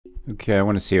Okay, I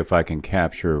want to see if I can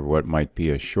capture what might be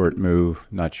a short move.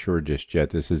 Not sure just yet.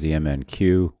 This is the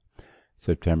MNQ,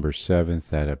 September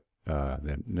 7th at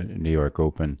the New York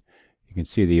Open. You can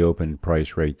see the open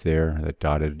price right there, the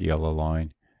dotted yellow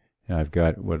line. And I've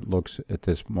got what looks at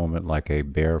this moment like a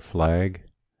bear flag.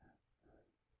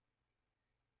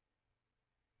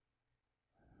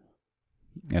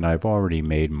 And I've already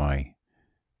made my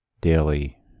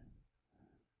daily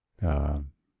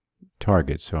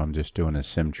target, so I'm just doing a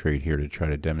sim trade here to try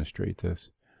to demonstrate this.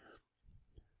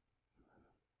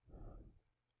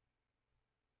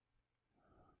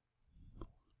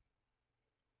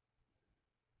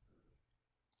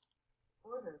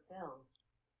 Order filled.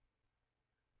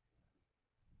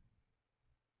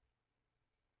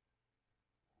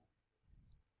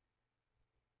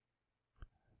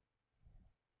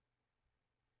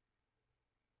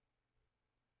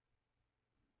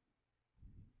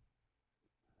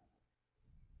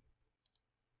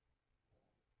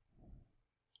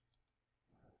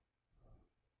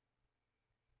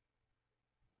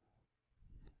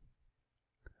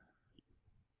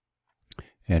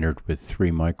 Entered with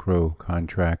 3 micro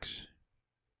contracts.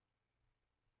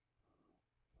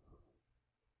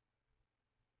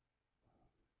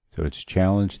 So it's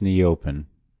challenged in the open.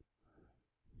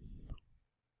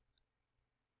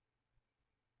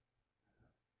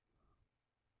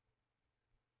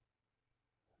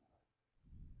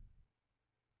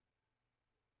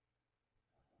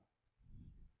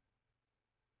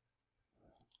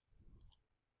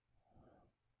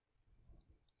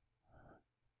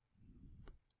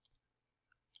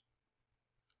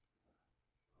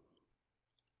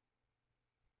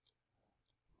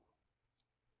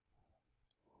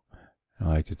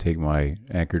 I like to take my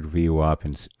anchored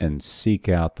VWAP and seek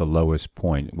out the lowest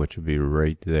point, which would be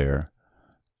right there.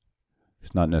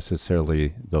 It's not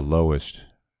necessarily the lowest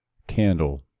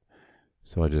candle,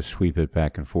 so I just sweep it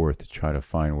back and forth to try to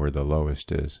find where the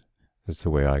lowest is. That's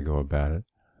the way I go about it.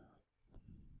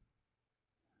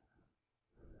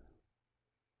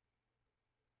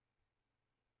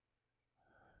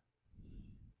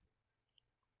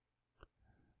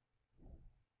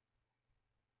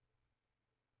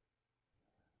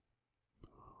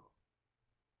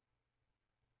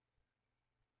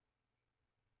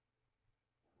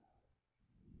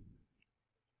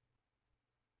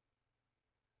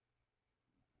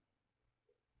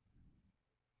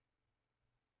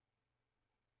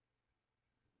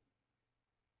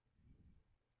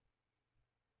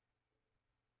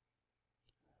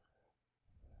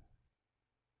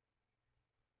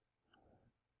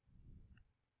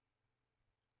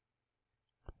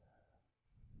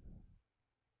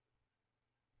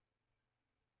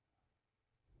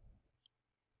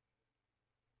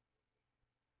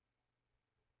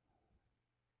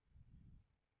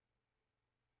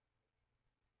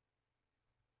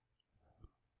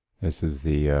 This is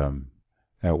the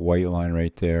that white line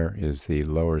right there is the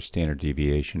lower standard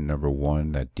deviation number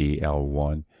 1, that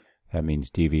DL1. That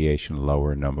means deviation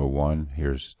lower number 1.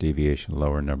 Here's deviation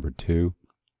lower number 2.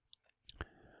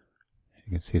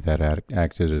 You can see that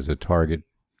acted as a target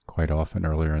quite often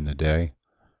earlier in the day.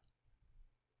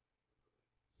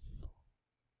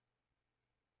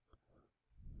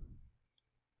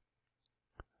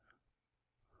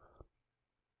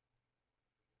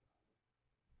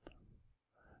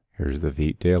 Here's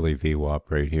the daily VWAP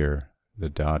right here, the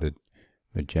dotted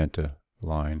magenta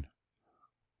line.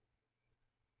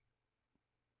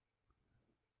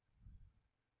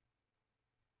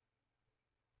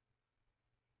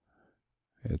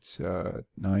 It's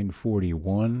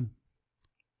 941.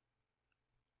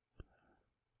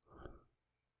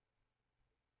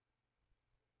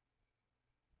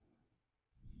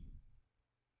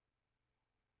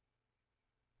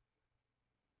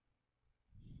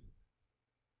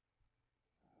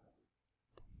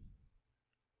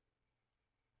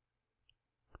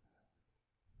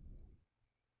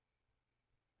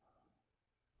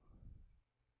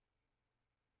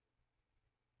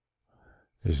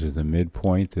 This is the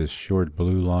midpoint, this short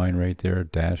blue line right there,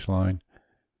 dash line.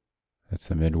 That's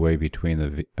the midway between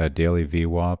the daily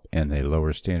VWAP and the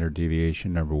lower standard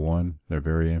deviation number 1. They're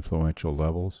very influential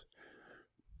levels.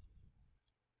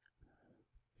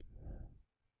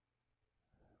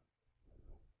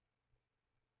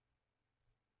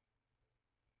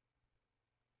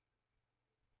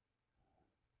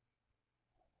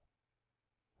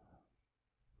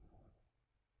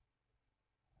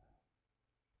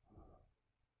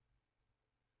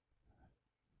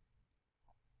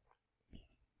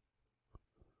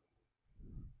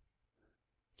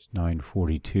 It's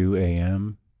 9:42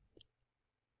 a.m.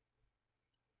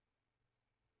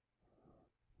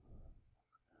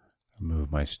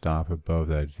 Move my stop above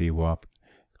that VWAP.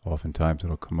 Oftentimes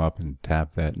it'll come up and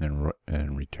tap that and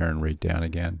then return right down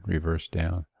again, reverse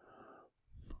down.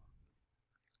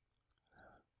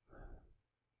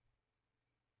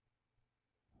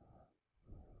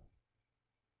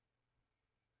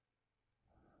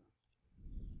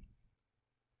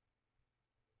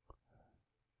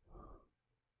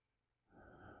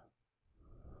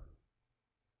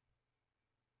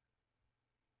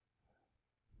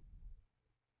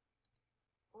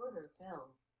 Order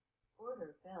filled.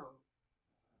 Order filled.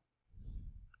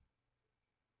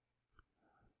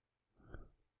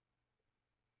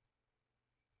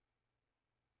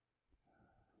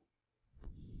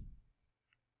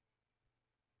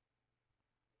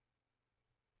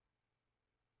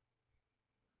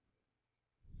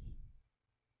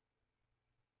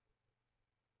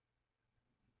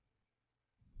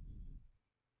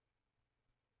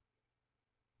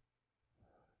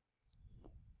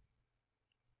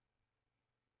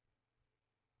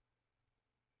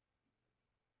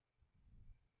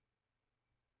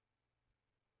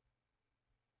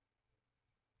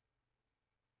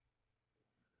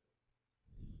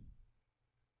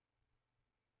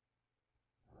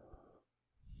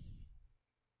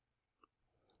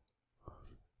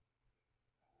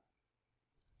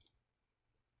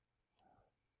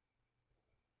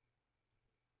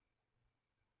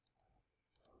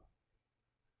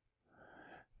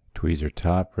 Tweezer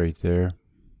top right there.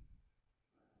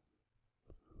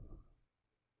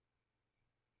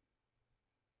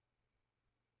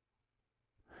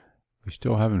 We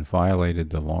still haven't violated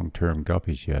the long-term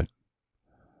guppies yet.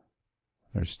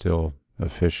 They're still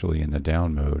officially in the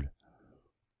down mode.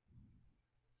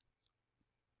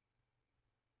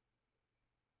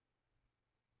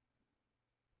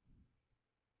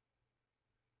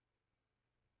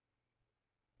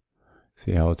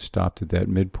 See how it stopped at that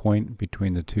midpoint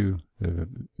between the two, the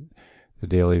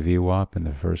daily VWAP and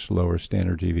the first lower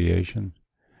standard deviation?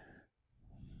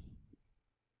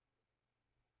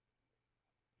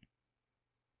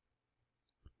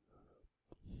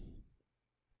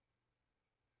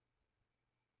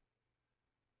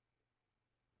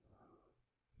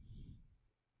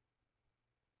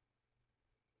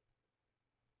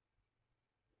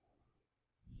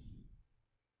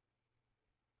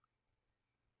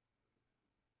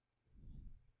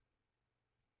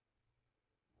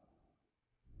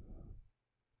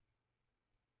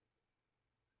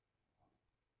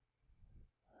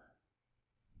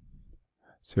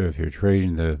 So if you're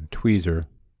trading the tweezer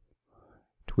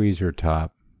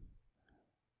top,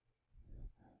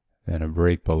 then a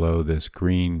break below this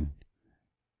green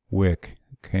wick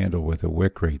candle with a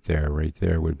wick right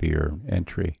there would be your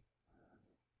entry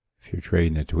if you're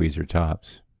trading the tweezer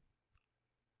tops.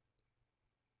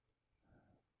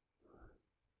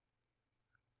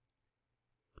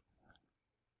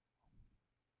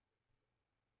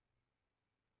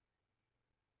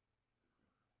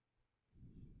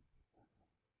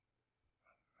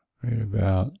 Right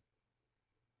about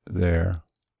there.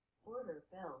 Order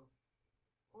filled.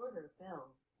 Order filled.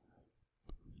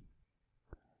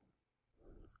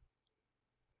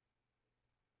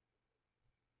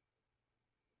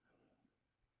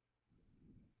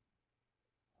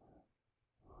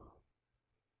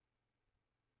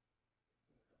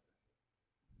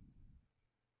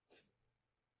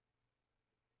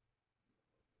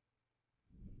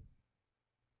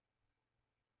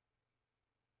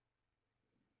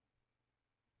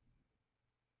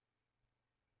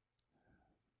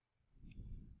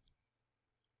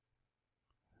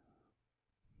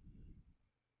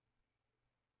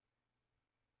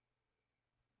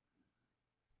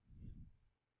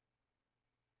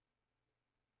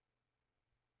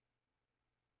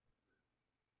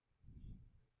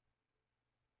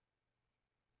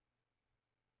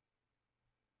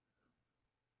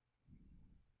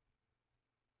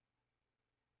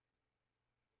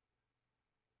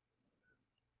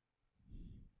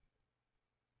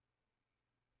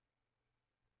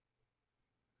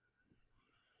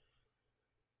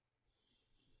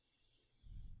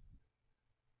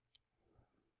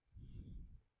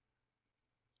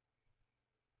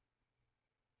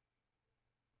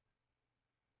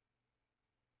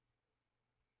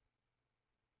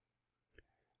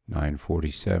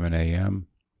 (9:47 a.m.)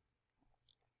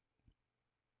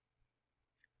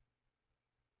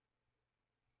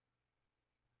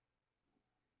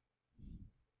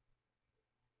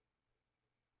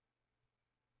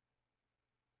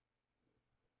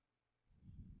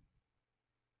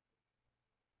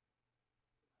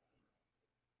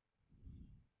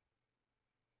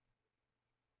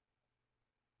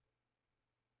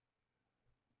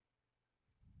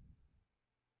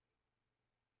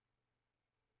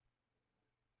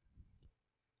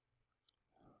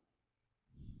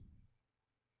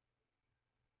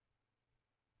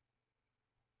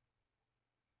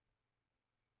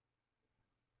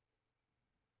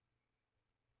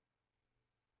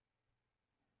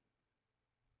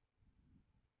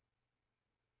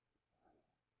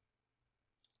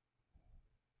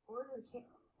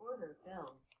 Order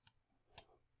filled.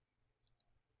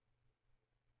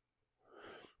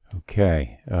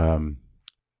 Okay.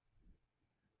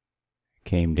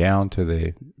 Came down to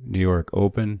the New York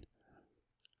Open,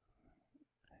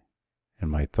 and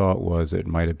my thought was it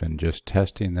might have been just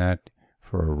testing that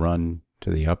for a run to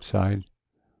the upside.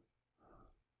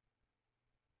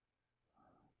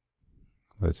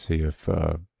 Let's see if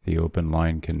the open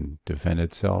line can defend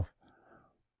itself.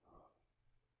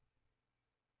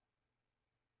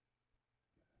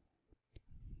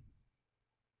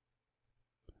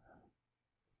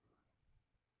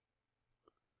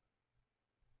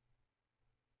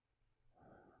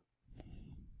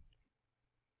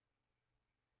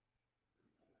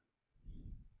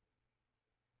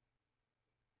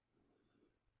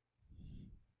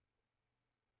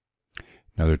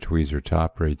 Another tweezer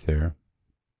top right there.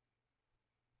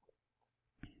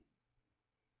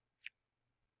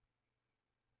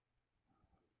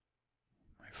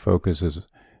 My focus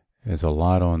is a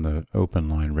lot on the open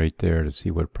line right there to see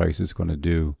what price is going to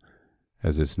do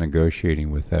as it's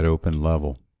negotiating with that open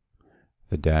level,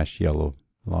 the dashed yellow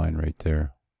line right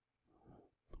there.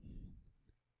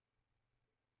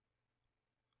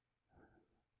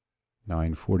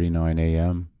 $9:49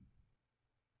 a.m.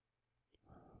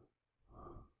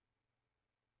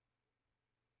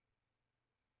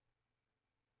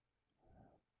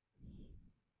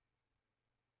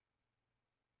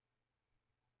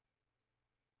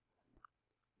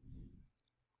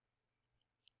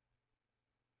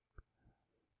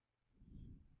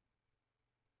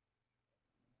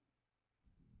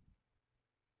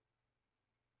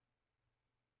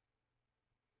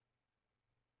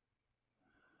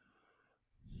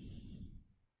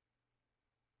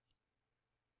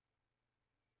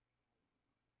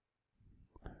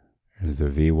 There's a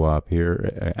VWAP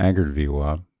here, anchored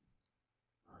VWAP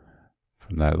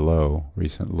from that low,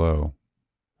 recent low.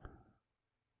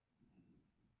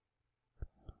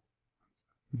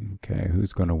 Okay,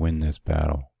 who's going to win this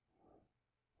battle?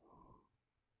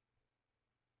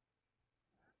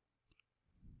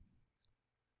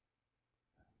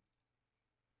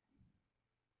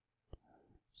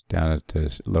 It's down at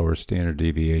this lower standard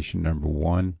deviation number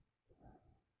 1.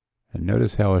 And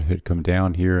notice how it had come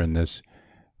down here and this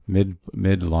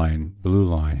midline, blue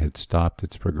line, had stopped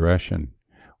its progression.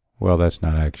 Well, that's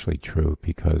not actually true,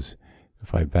 because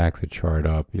if I back the chart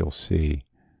up, you'll see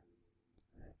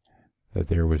that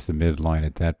there was the midline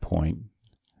at that point,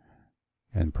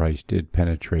 and price did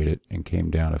penetrate it and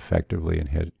came down effectively and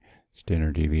hit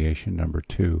standard deviation number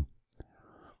 2.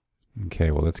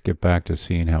 Okay, well, let's get back to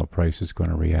seeing how price is going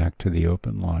to react to the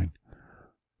open line.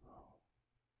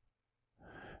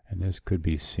 And this could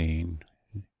be seen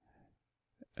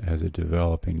as a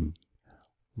developing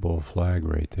bull flag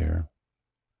right there.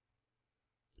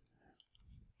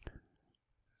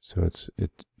 So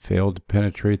it failed to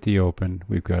penetrate the open.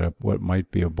 We've got what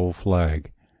might be a bull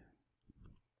flag.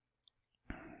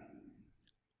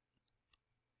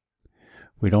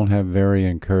 We don't have very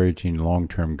encouraging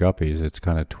long-term guppies. It's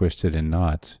kind of twisted in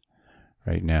knots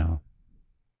right now.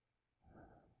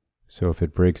 So if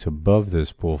it breaks above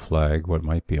this bull flag, what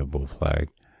might be a bull flag,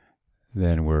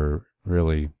 then we're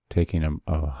really taking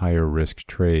a higher risk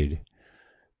trade.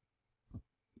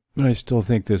 But I still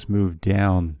think this move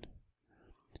down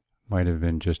might have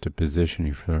been just a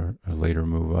positioning for a later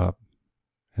move up,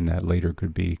 and that later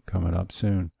could be coming up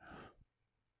soon.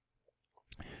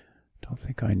 Don't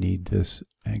think I need this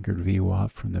anchored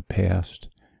VWAP from the past.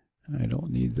 I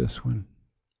don't need this one.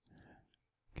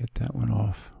 Get that one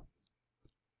off.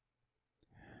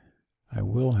 I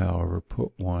will, however,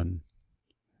 put one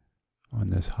on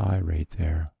this high right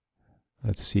there.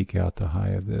 Let's seek out the high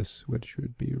of this, which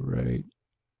would be right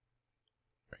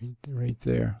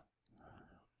there.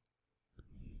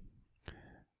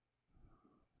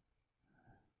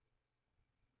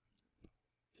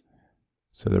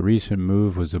 So the recent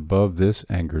move was above this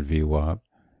anchored VWAP.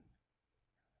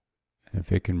 And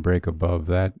if it can break above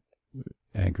that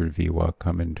anchored VWAP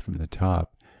coming from the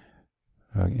top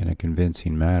in a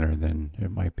convincing manner, then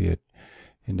it might be an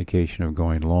indication of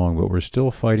going long. But we're still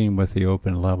fighting with the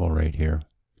open level right here.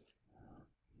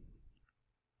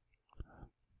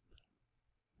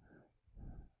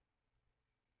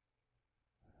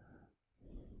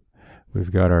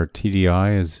 We've got our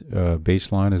TDI as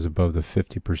baseline is above the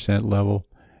 50% level.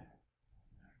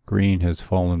 Green has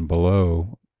fallen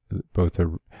below both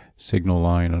the signal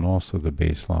line and also the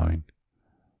baseline.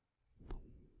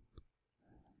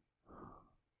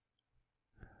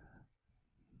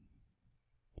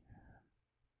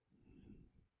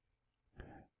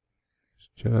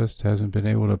 Just hasn't been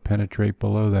able to penetrate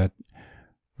below that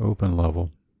open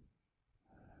level.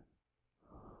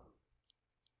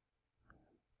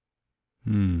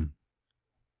 Hmm.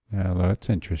 Now that's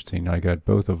interesting. I got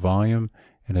both a volume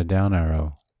and a down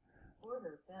arrow.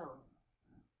 Order filled.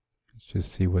 Let's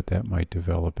just see what that might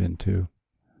develop into.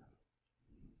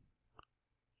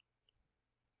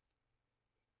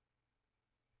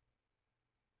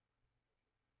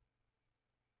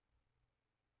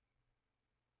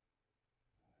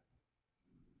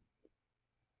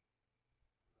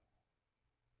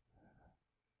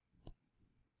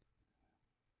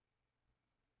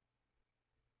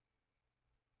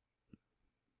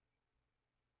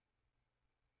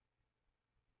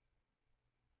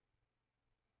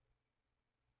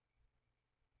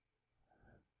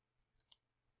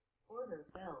 Order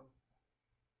filled.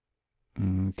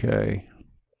 Okay.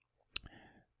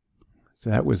 So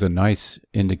that was a nice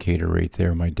indicator right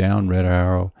there. My down red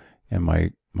arrow and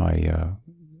my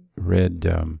red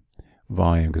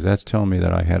volume, because that's telling me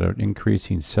that I had an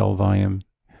increasing sell volume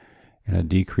and a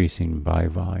decreasing buy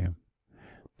volume.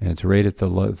 And it's right at the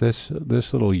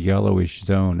this little yellowish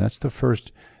zone. That's the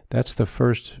first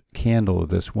candle of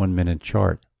this 1 minute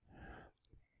chart.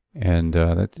 And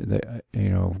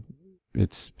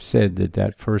it's said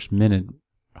that first minute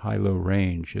high-low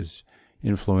range is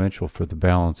influential for the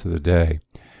balance of the day.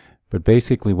 But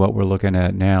basically what we're looking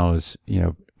at now is,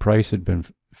 price had been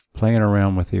playing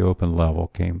around with the open level,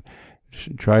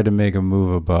 tried to make a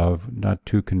move above, not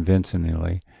too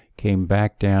convincingly, came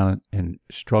back down and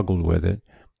struggled with it,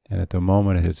 and at the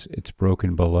moment it's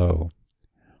broken below.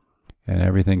 And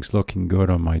everything's looking good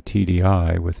on my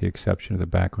TDI with the exception of the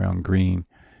background green.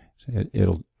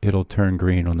 It'll turn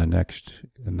green on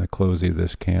in the close of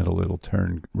this candle, it'll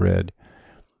turn red.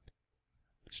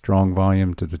 Strong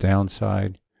volume to the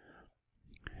downside.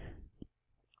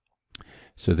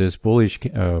 So this bullish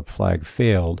flag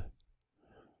failed.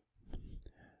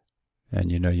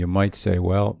 And you might say,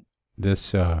 well,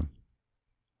 this, let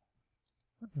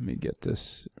me get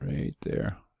this right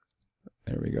there.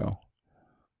 There we go.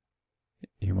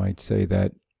 You might say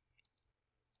that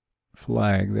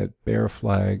flag, that bear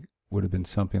flag, would have been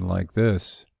something like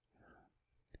this.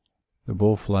 The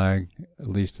bull flag, at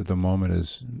least at the moment,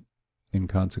 is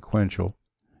inconsequential,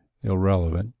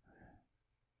 irrelevant.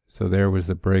 So there was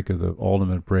the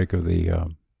ultimate break of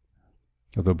the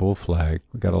bull flag.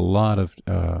 We got a lot of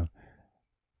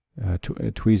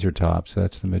tweezer tops.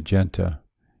 That's the magenta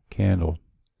candle.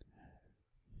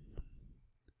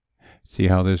 See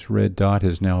how this red dot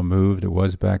has now moved? It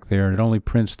was back there, and it only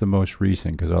prints the most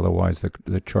recent because otherwise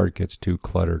the chart gets too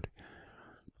cluttered.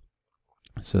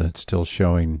 So that's still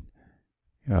showing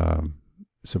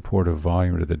supportive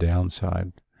volume to the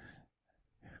downside.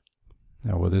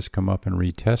 Now will this come up and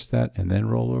retest that and then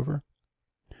roll over?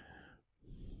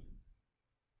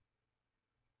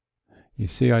 You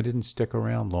see, I didn't stick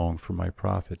around long for my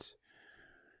profits.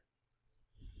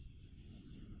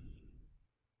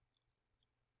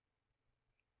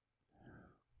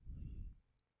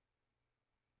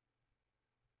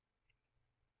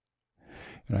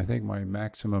 And I think my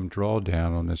maximum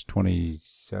drawdown on this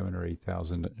 $27,000 or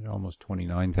 $8,000, almost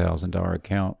 $29,000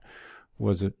 account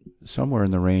was somewhere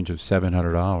in the range of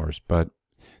 $700. But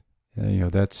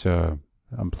that's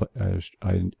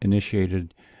I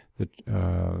initiated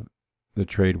the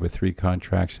trade with 3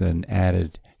 contracts, then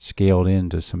scaled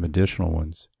into some additional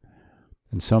ones.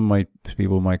 And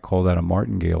people might call that a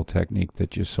martingale technique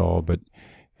that you saw, but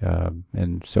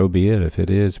and so be it if it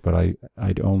is, but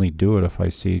I'd only do it if I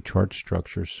see chart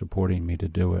structures supporting me to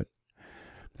do it.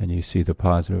 And you see the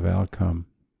positive outcome.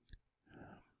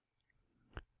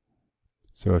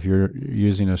 So if you're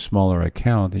using a smaller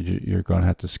account, you're going to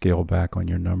have to scale back on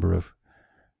your number of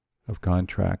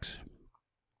contracts.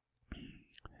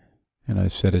 And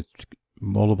I've said it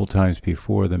multiple times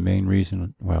before, the main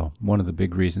reason, one of the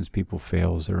big reasons people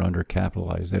fail is they're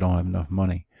undercapitalized. They don't have enough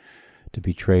money to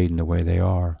be trading the way they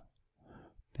are.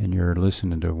 And you're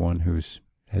listening to one who's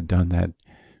had done that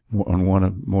on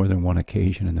more than one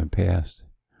occasion in the past.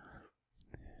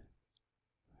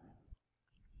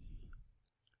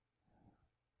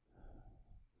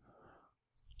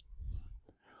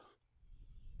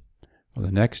 Well,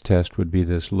 the next test would be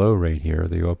this low right here,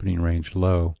 the opening range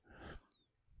low.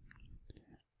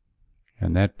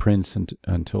 And that prints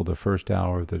until the first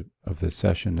hour of the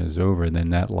session is over, and then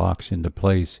that locks into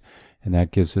place, and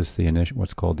that gives us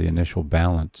what's called the initial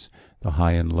balance, the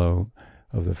high and low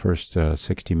of the first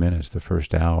 60 minutes, the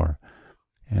first hour,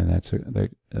 and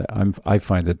I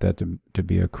find that to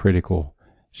be a critical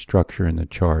structure in the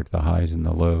chart, the highs and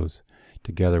the lows,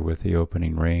 together with the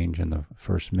opening range and the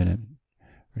first minute,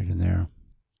 right in there.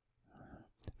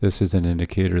 This is an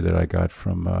indicator that I got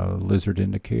from Lizard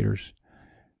Indicators.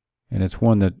 And it's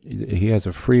one that he has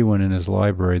a free one in his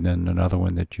library, then another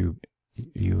one that you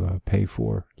you pay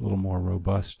for, a little more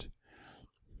robust.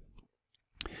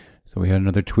 So we had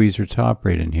another tweezer top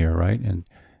right in here, right? And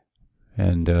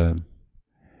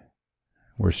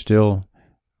we're still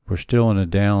in a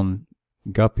down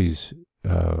guppies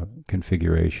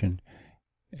configuration,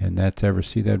 and that's ever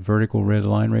see that vertical red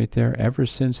line right there? Ever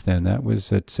since then, that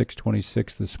was at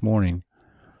 6:26 this morning.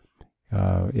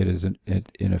 It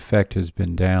in effect has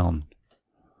been down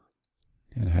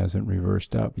and hasn't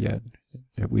reversed up yet.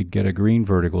 We'd get a green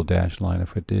vertical dash line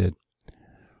if it did.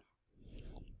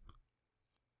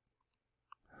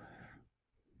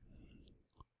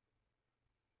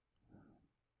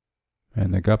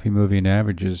 And the Guppy moving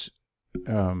averages,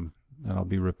 and I'll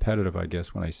be repetitive, I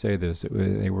guess, when I say this,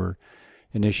 they were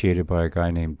initiated by a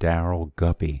guy named Darrell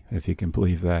Guppy, if you can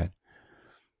believe that.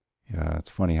 It's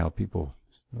funny how people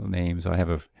names. I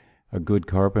have a good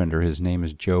carpenter. His name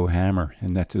is Joe Hammer,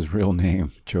 and that's his real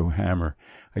name, Joe Hammer.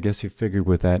 I guess he figured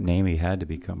with that name he had to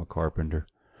become a carpenter.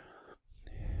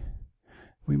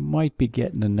 We might be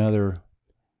getting another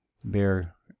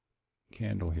bear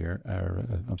candle here,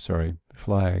 or I'm sorry,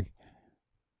 flag.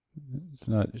 It's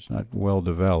not well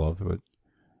developed, but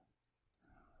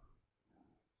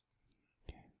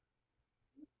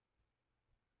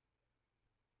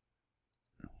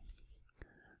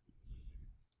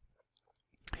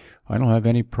I don't have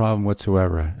any problem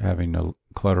whatsoever having a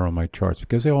clutter on my charts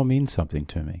because they all mean something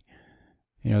to me.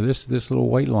 You know, this little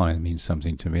white line means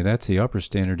something to me. That's the upper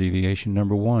standard deviation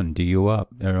number 1, DU up.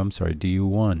 I'm sorry,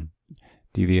 DU1,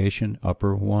 deviation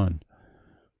upper 1.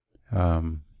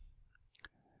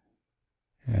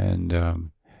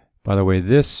 By the way,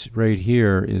 this right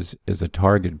here is a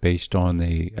target based on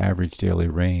the average daily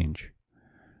range,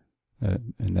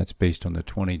 and that's based on the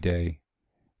 20-day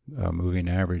moving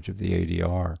average of the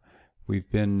ADR. We've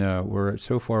been we're at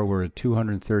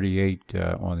 238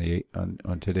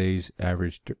 on today's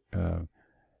average. The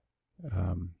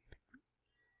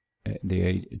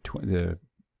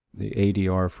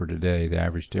ADR for today, the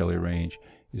average daily range,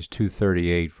 is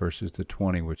 238 versus the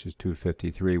 20, which is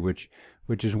 253, which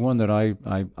is one that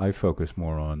I focus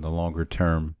more on, the longer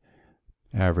term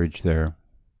average there.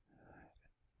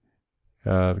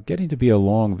 Getting to be a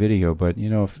long video, but you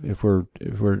know, if we're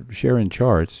sharing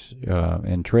charts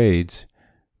and trades,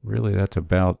 really that's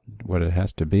about what it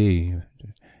has to be.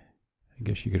 I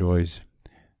guess you could always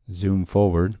zoom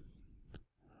forward.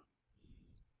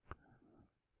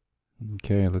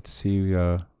 Okay, let's see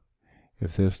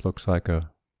if this looks like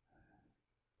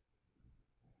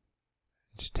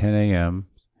it's 10 a.m.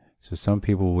 So some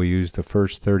people will use the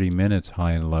first 30 minutes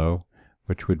high and low,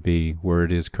 which would be where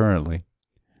it is currently.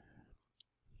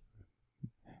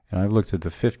 And I've looked at the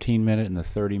 15-minute and the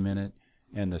 30-minute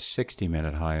and the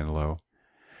 60-minute high and low.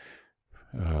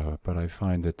 But I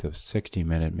find that the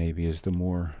 60-minute maybe is the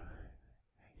more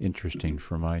interesting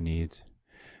for my needs.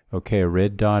 Okay, a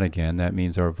red dot again. That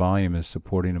means our volume is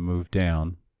supporting a move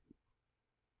down.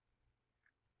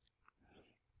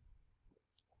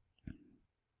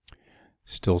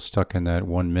 Still stuck in that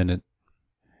 1 minute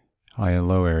high and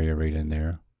low area right in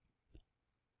there.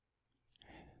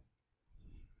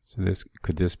 So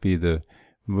could this be the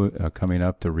coming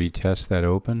up to retest that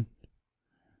open?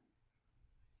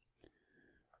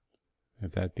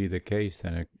 If that be the case,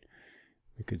 then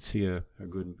we could see a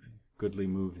goodly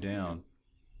move down.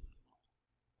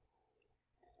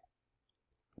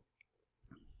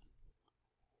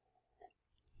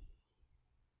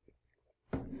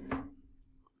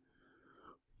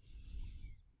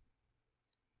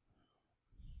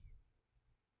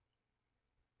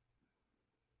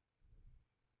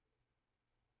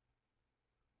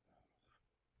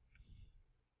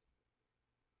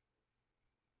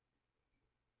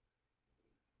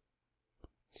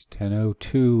 It's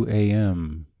 10:02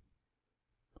 a.m.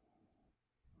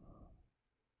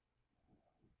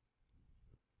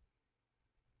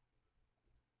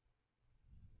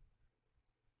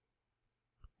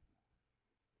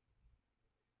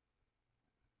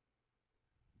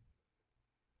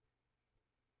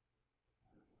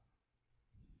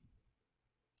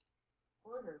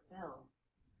 Order filled.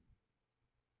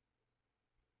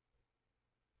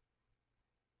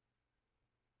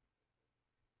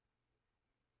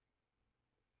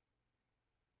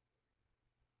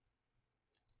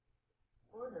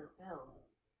 Order filled.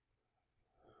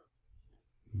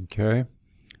 Okay.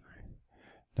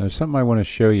 Now, something I want to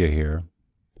show you here,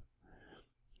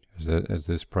 as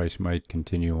this price might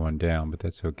continue on down, but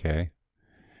that's okay.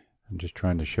 I'm just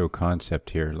trying to show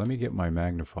concept here. Let me get my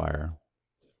magnifier.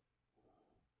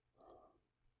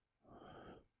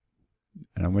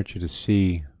 And I want you to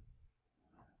see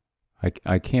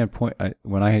I can't point,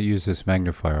 when I use this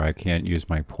magnifier, I can't use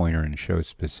my pointer and show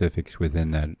specifics within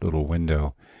that little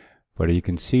window. But you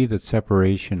can see the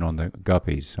separation on the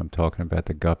guppies. I'm talking about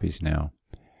the guppies now,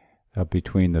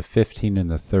 between the 15 and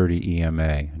the 30 EMA.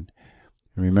 And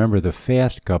remember, the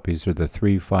fast guppies are the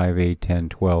 3, 5, 8, 10,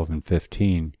 12, and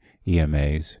 15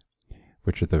 EMAs,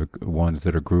 which are the ones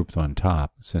that are grouped on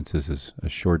top, since this is a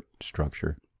short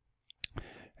structure.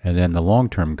 And then the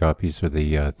long-term guppies are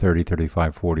the 30,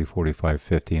 35, 40, 45,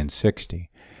 50, and 60.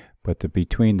 But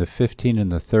between the 15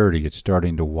 and the 30, it's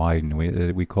starting to widen.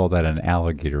 We call that an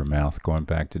alligator mouth, going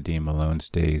back to Dean Malone's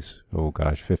days,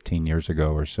 15 years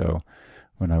ago or so,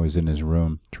 when I was in his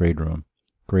room, trade room.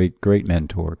 Great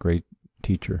mentor, great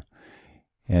teacher.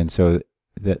 And so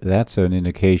that's an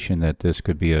indication that this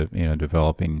could be a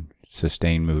developing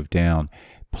sustained move down.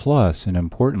 Plus, and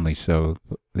importantly so,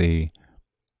 the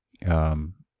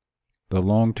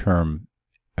long-term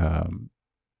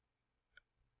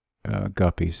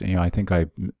guppies. I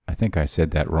think I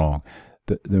said that wrong.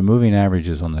 The moving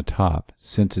averages on the top,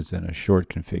 since it's in a short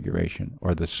configuration,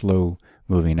 or the slow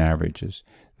moving averages.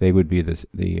 They would be the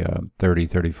 30,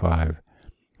 35,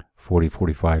 40,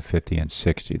 45, 50, and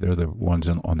 60. They're the ones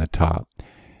on the top.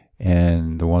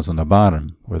 And the ones on the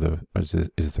bottom is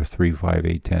the 3, 5,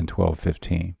 8, 10, 12,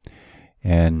 15.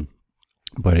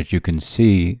 But as you can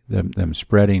see, them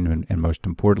spreading, and most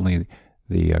importantly,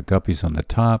 the guppies on the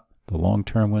top, the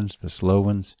long-term ones, the slow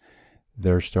ones,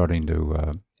 they're starting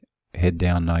to head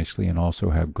down nicely and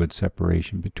also have good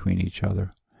separation between each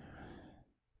other.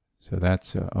 So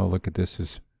that's, look at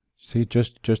this. See,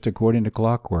 just according to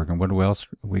clockwork. And what else?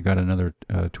 We got another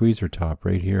tweezer top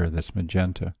right here that's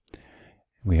magenta.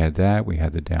 We had that. We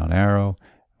had the down arrow.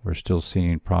 We're still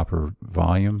seeing proper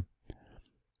volume.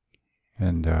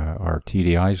 And our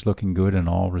TDI is looking good in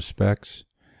all respects.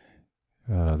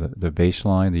 The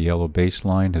baseline, the yellow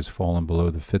baseline, has fallen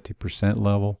below the 50%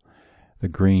 level. The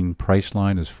green price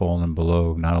line has fallen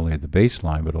below not only the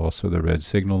baseline, but also the red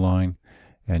signal line.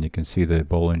 And you can see the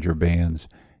Bollinger Bands.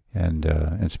 And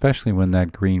especially when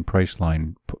that green price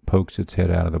line pokes its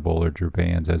head out of the Bollinger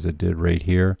Bands, as it did right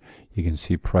here, you can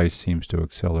see price seems to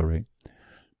accelerate.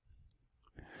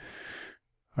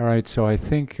 All right, so I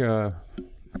think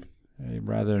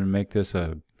rather than make this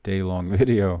a day-long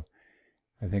video,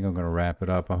 I think I'm going to wrap it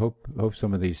up. I hope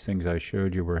some of these things I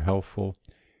showed you were helpful.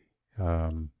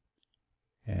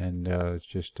 It's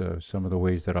just some of the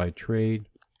ways that I trade.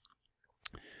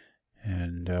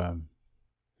 And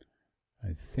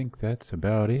I think that's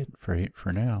about it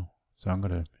for now. So I'm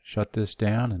going to shut this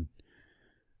down and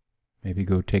maybe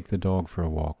go take the dog for a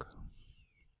walk.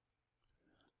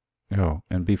 Oh,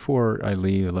 and before I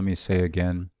leave, let me say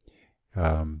again,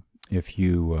 if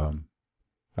you,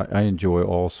 I enjoy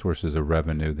all sources of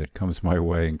revenue that comes my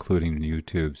way, including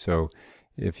YouTube. So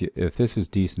if this is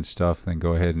decent stuff, then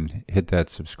go ahead and hit that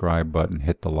subscribe button,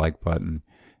 hit the like button.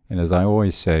 And as I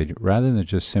always say, rather than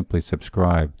just simply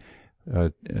subscribe,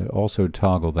 also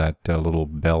toggle that little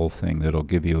bell thing that'll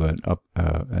give you an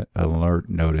alert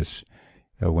notice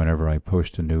whenever I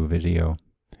post a new video.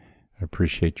 I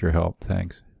appreciate your help.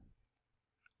 Thanks.